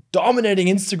 despite dominating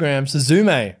Instagram.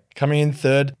 Suzume coming in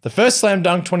third. The First Slam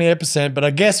Dunk, 28%, but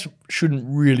I guess shouldn't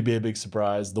really be a big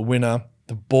surprise. The winner,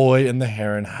 The Boy and the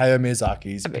Heron, Hayao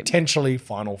Miyazaki's potentially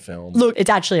final film. Look, it's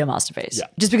actually a masterpiece. Yeah.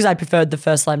 Just because I preferred the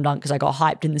First Slam Dunk because I got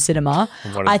hyped in the cinema,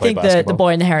 wanted to I play think basketball. The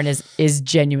Boy and the Heron is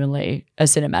genuinely a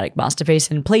cinematic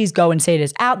masterpiece. And please go and see it.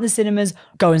 It's out in the cinemas.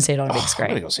 Go and see it on a big I'm screen.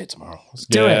 gonna go see it tomorrow. Let's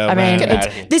Do it. I mean, Get outta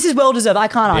here. this is well deserved. I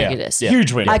can't argue this. Yeah.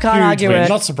 Huge win. I can't Huge argue win. it.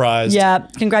 Not surprised. Yeah,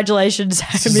 congratulations, For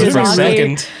a Miyazaki.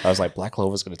 second, I was like, Black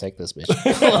Clover's gonna take this bitch.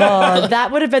 Oh,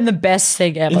 that would have been the best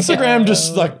thing ever. Instagram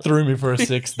just like threw me for a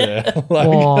 6 there. Like,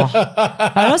 Oh.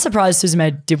 I'm not surprised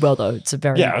Suzume did well though. It's a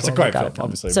very it's a great film,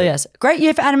 obviously. So yes, great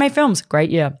year for anime films. Great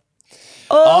year.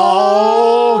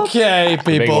 Okay,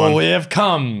 big people, one. we have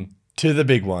come to the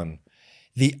big one.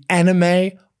 The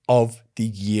anime of the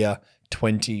year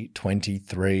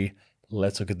 2023.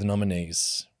 Let's look at the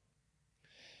nominees.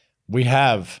 We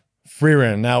have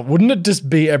Frieren. Now, wouldn't it just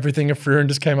be everything if Frieren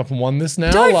just came up and won this now?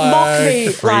 Don't mock me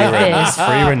like this.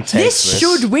 Frieren takes This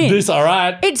should win. This, all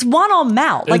right. It's one on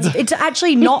mouth. Like it's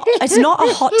actually not. It's not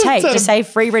a hot take to say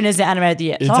Frieren is the anime of the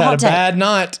year. It's It's not a had hot a take. bad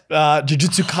night.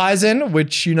 Jujutsu Kaisen,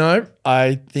 which,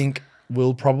 I think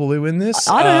will probably win this.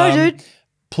 I don't know, dude.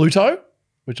 Pluto,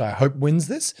 which I hope wins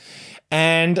this.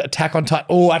 And Attack on Titan.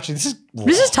 Oh, actually, this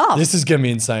is tough. This is going to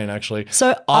be insane, actually.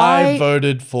 So I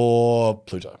voted for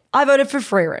Pluto. I voted for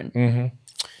Frieren.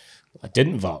 I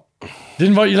didn't vote.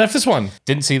 Didn't vote. You left this one.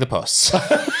 Didn't see the posts.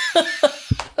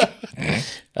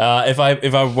 If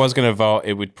I was gonna vote,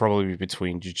 it would probably be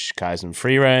between Jujutsu Kaisen and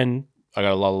Frieren. I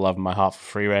got a lot of love in my heart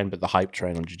for Frieren, but the hype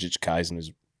train on Jujutsu Kaisen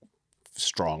is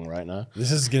strong right now.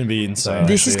 This is going to be insane.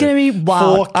 This is actually. going to be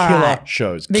wild. 4 killer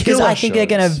shows. Because Killer I think they're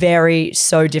going to shows. vary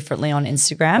so differently on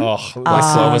Instagram. Oh,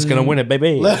 Black Clover's gonna win it,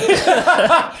 baby.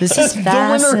 This is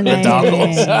winner.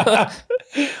 fascinating.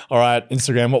 All right,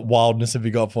 Instagram, what wildness have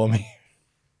you got for me?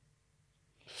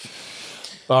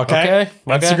 Okay.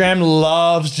 Instagram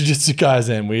loves Jujutsu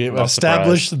Kaisen. We've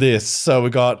established this. So we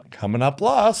got coming up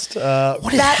last. That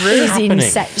is happening?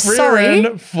 insane. Sorry,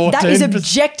 Frieren, that is 14%.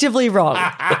 objectively wrong.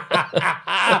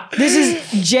 This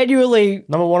is genuinely.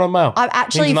 Number one on Mount. I'm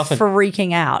actually Means nothing.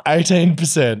 freaking out.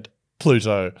 18%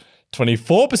 Pluto,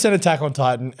 24% Attack on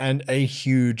Titan, and a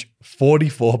huge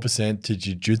 44% to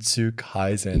Jujutsu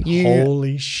Kaisen. You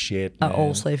Holy shit, Are man.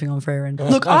 all sleeping on Frieren.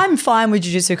 Look, I'm fine with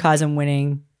Jujutsu Kaisen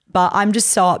winning, but I'm just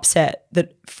so upset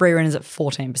that Frieren is at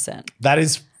 14%. That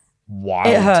is wild.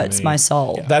 It to hurts me. my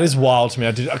soul. That is wild to me.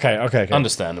 I did okay.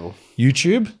 Understandable.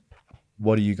 YouTube,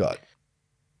 what do you got?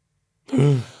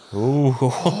 Ooh.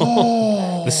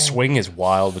 The swing is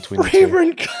wild between the two.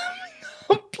 Frieren coming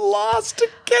up last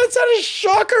again. It's had a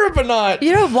shocker of a night.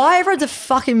 You know why everyone's a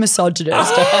fucking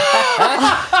misogynist?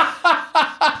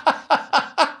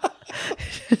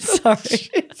 Sorry.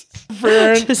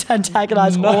 Frieren, Just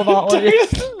antagonize all of our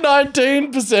audience.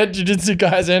 19% Jujutsu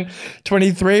Kaisen,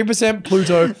 23%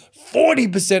 Pluto,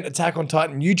 40% Attack on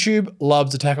Titan. YouTube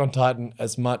loves Attack on Titan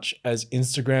as much as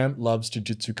Instagram loves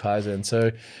Jujutsu Kaisen.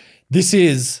 So this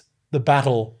is the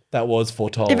battle that was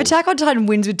foretold. If Attack on Titan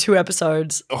wins with 2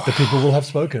 episodes, The people will have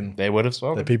spoken. They would have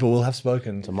spoken. The people will have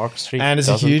spoken. Marcus Street And as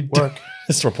a doesn't huge work.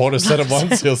 this reporter said it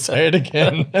once, he'll say it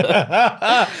again.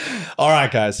 All right,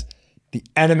 guys. The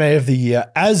anime of the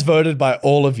year, as voted by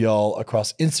all of y'all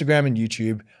across Instagram and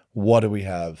YouTube. What do we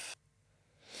have?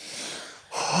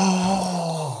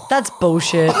 that's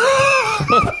bullshit.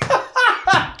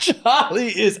 Charlie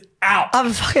is out.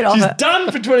 I'm fucking off She's it. done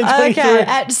for 2023. Okay,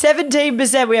 at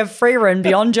 17% we have Frieren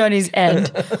Beyond Journey's End,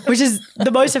 which is the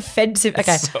most offensive.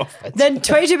 Okay, then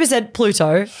 22%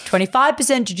 Pluto, 25%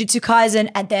 Jujutsu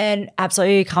Kaisen, and then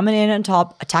absolutely coming in on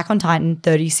top, Attack on Titan,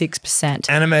 36%.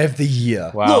 Anime of the year.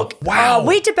 Wow. Look,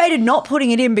 we debated not putting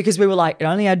it in because we were like, it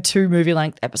only had 2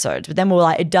 movie-length episodes. But then we were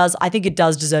like, I think it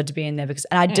does deserve to be in there because,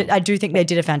 and I do think they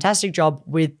did a fantastic job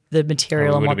with the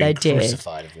material and what they did.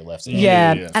 Crucified if you left it.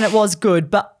 Yeah, and it was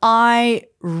good. But I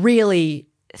really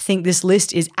think this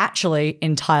list is actually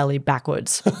entirely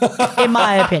backwards, in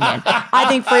my opinion. I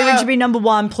think Free Run should be number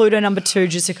 1, Pluto number 2,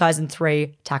 Jujutsu Kaisen 3,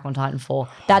 Attack on Titan 4.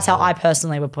 That's how I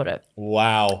personally would put it.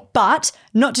 Wow. But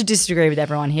not to disagree with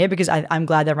everyone here, because I'm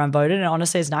glad that everyone voted, and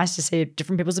honestly it's nice to see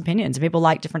different people's opinions and people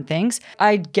like different things.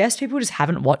 I guess people just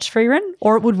haven't watched Free Run,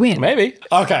 or it would win. Maybe.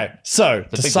 Okay, so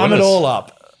to sum it all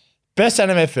up, best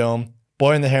anime film,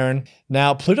 Boy and the Heron.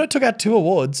 Now, Pluto took out 2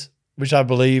 awards, which I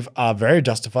believe are very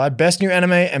justified. Best new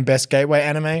anime and best gateway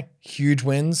anime, huge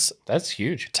wins. That's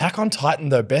huge. Attack on Titan,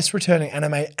 though, best returning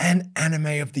anime and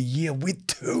anime of the year with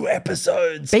 2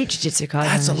 episodes. Beat Jujutsu Kaisen.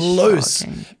 That's loose.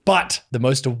 But the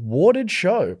most awarded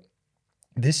show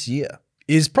this year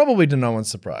is probably to no one's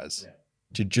surprise.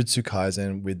 Jujutsu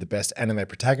Kaisen with the best anime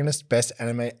protagonist, best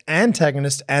anime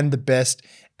antagonist, and the best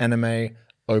anime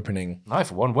opening. I,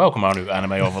 for one, welcome our new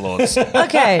anime overlords.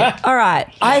 Okay, all right.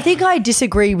 I think I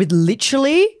disagree with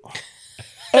literally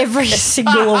every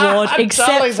single award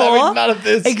except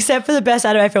for the best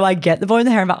anime film. I get the Boy and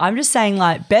the Heron, but I'm just saying,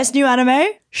 like, best new anime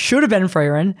should have been Free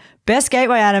Run. Best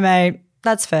gateway anime,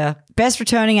 that's fair. Best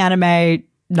returning anime,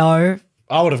 no.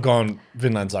 I would have gone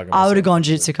Vinland Saga. I would have gone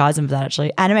Jujutsu Kaisen for that,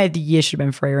 actually. Anime of the year should have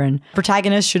been Free Run.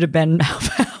 Protagonist should have been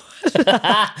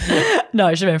no,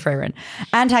 it should have been Free Run.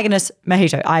 Antagonist,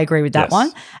 Mojito. I agree with that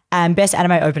one. And best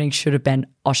anime opening should have been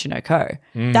Oshinoko.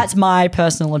 That's my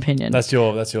personal opinion. That's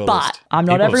your but list. I'm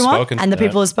not People have everyone, spoken, and the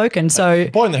people have spoken. So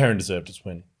Boy and the Heron deserved its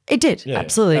win. it did,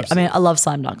 absolutely. I mean, I love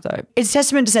Slam Dunk though. It's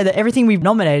testament to say that everything we've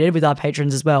nominated with our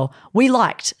patrons as well, we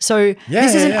liked. So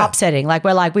this isn't upsetting. Like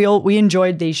we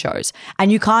enjoyed these shows,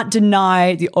 and you can't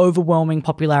deny the overwhelming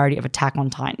popularity of Attack on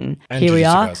Titan. And Here we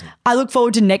Jujutsu are. Kaisen. I look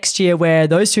forward to next year where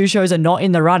those 2 shows are not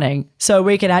in the running, so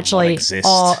we can actually exist.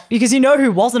 because you know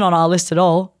who wasn't on our list at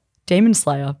all? Demon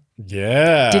Slayer.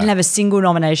 Yeah. Didn't have a single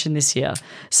nomination this year.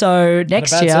 So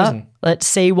next bad year, season. let's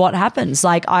see what happens.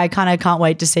 Like, I kind of can't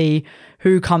wait to see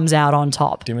who comes out on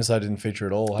top. Demon Slayer didn't feature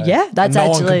at all. Hey? Yeah, that's And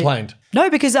no actually. one complained. No,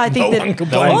 because I think No that one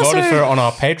complained. No one also, voted for it on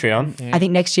our Patreon. I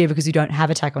think next year, because we don't have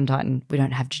Attack on Titan, we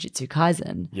don't have Jujutsu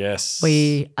Kaisen. Yes.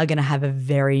 We are going to have a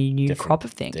very new crop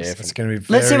of things. It's going to be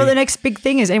Let's see what the next big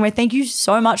thing is. Anyway, thank you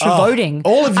so much for voting.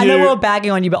 all of I know you- we're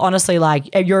bagging on you, but honestly, like,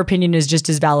 your opinion is just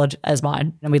as valid as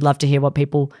mine, and we'd love to hear what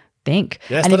people think.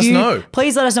 Yes, and let if us you, know.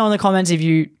 Please let us know in the comments if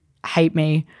you hate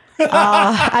me.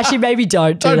 Actually, maybe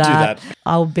don't do Don't do that. that.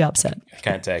 I'll be upset.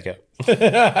 Can't take it.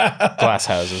 Glass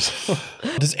houses.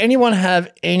 Does anyone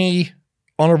have any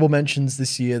honorable mentions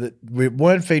this year that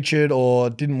weren't featured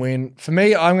or didn't win? For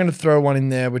me, I'm going to throw one in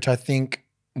there, which I think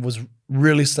was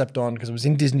really slept on because it was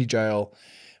in Disney jail,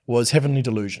 was Heavenly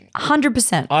Delusion.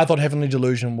 100%. I thought Heavenly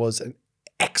Delusion was an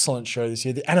excellent show this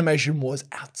year. The animation was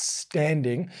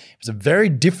outstanding. It was a very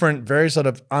different, very sort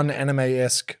of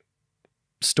un-anime-esque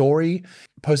story,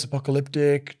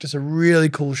 post-apocalyptic, just a really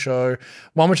cool show.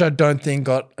 One which I don't think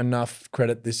got enough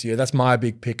credit this year. That's my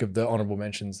big pick of the honorable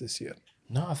mentions this year.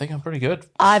 No, I think I'm pretty good.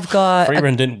 I've got Free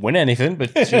Run didn't win anything,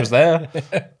 but she was there.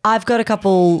 I've got a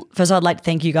couple. First, I'd like to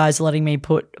thank you guys for letting me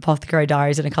put Apothecary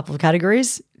Diaries in a couple of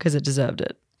categories because it deserved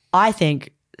it. I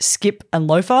think Skip and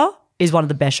Loafer is one of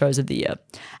the best shows of the year.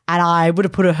 And I would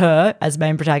have put her as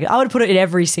main protagonist. I would have put it in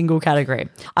every single category.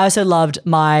 I also loved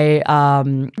my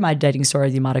my dating story,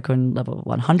 the Yamada-kun Level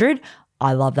 100.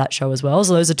 I love that show as well.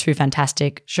 So those are 2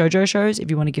 fantastic shoujo shows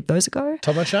if you want to give those a go.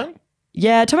 Tomo-chan?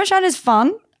 Yeah, Tomo-chan is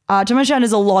fun. Tomo-chan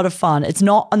is a lot of fun. It's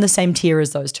not on the same tier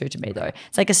as those 2 to me though.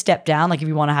 It's like a step down. Like if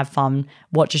you want to have fun,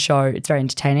 watch a show. It's very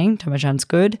entertaining. Tomo-chan's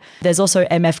good. There's also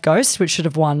MF Ghost, which should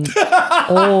have won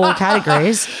all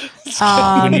categories.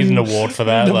 We need an award for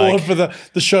that. The award for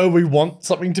the show we want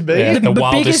something to be. Yeah, the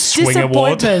wildest biggest swing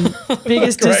award. disappointment.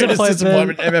 Biggest Greatest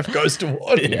disappointment. disappointment, MF Ghost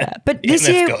Award. Yeah, but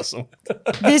MF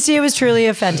this year was truly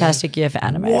a fantastic year for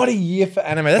anime. What a year for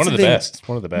anime. That's One of the thing. best.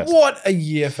 One of the best. What a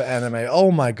year for anime.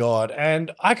 Oh my God.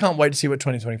 And I can't wait to see what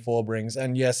 2024 brings.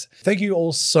 And yes, thank you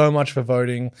all so much for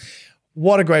voting.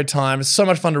 What a great time. It's so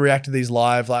much fun to react to these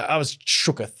live. Like I was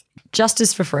shooketh.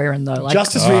 Justice for Freeran though. Like,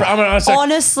 Justice for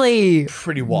honestly,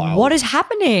 pretty wild. what is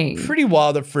happening? Pretty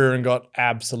wild that Freeran got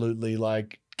absolutely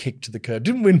like kicked to the curb.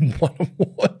 Didn't win one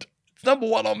award. It's number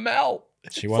 1 on Mal.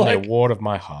 She won the award of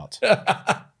my heart. That's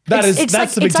the big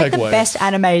takeaway. It's like the best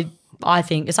anime, I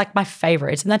think. It's like my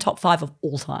favorite. It's in the top 5 of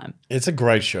all time. It's a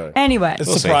great show. Anyway, It's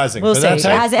We'll see. surprising. we'll but see. that's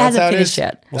It how- hasn't that's how it finished is.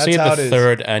 yet. We'll That's see you how at it the is.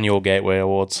 3rd annual Gateway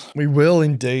Awards. We will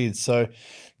indeed. So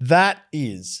that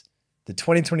is the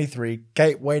 2023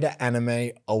 Gateway to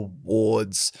Anime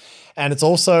Awards. And it's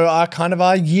also our kind of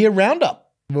our year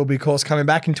roundup. We'll be, of course, coming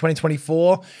back in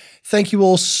 2024. Thank you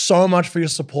all so much for your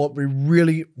support. We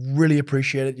really, really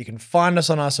appreciate it. You can find us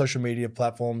on our social media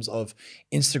platforms of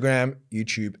Instagram,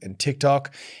 YouTube, and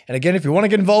TikTok. And again, if you want to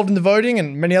get involved in the voting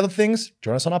and many other things,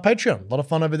 join us on our Patreon. A lot of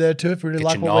fun over there too if you really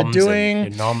like what we're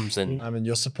doing. I mean,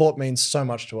 your support means so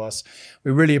much to us.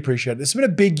 We really appreciate it. It's been a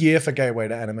big year for Gateway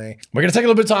to Anime. We're going to take a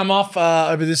little bit of time off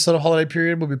over this sort of holiday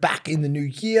period. We'll be back in the new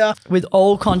year. With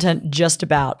all content just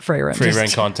about free reign. Free reign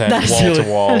content, wall to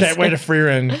wall. Gateway to Free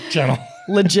Reign channel.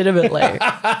 Legitimately.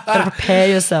 Gotta prepare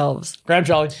yourselves. Graham,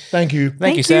 Charlie, thank you.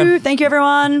 Thank you, Sam. Thank you,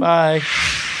 everyone. Bye.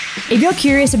 If you're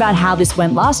curious about how this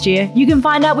went last year, you can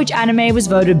find out which anime was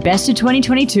voted best of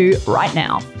 2022 right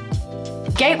now.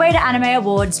 Gateway to Anime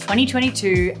Awards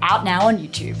 2022 out now on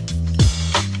YouTube.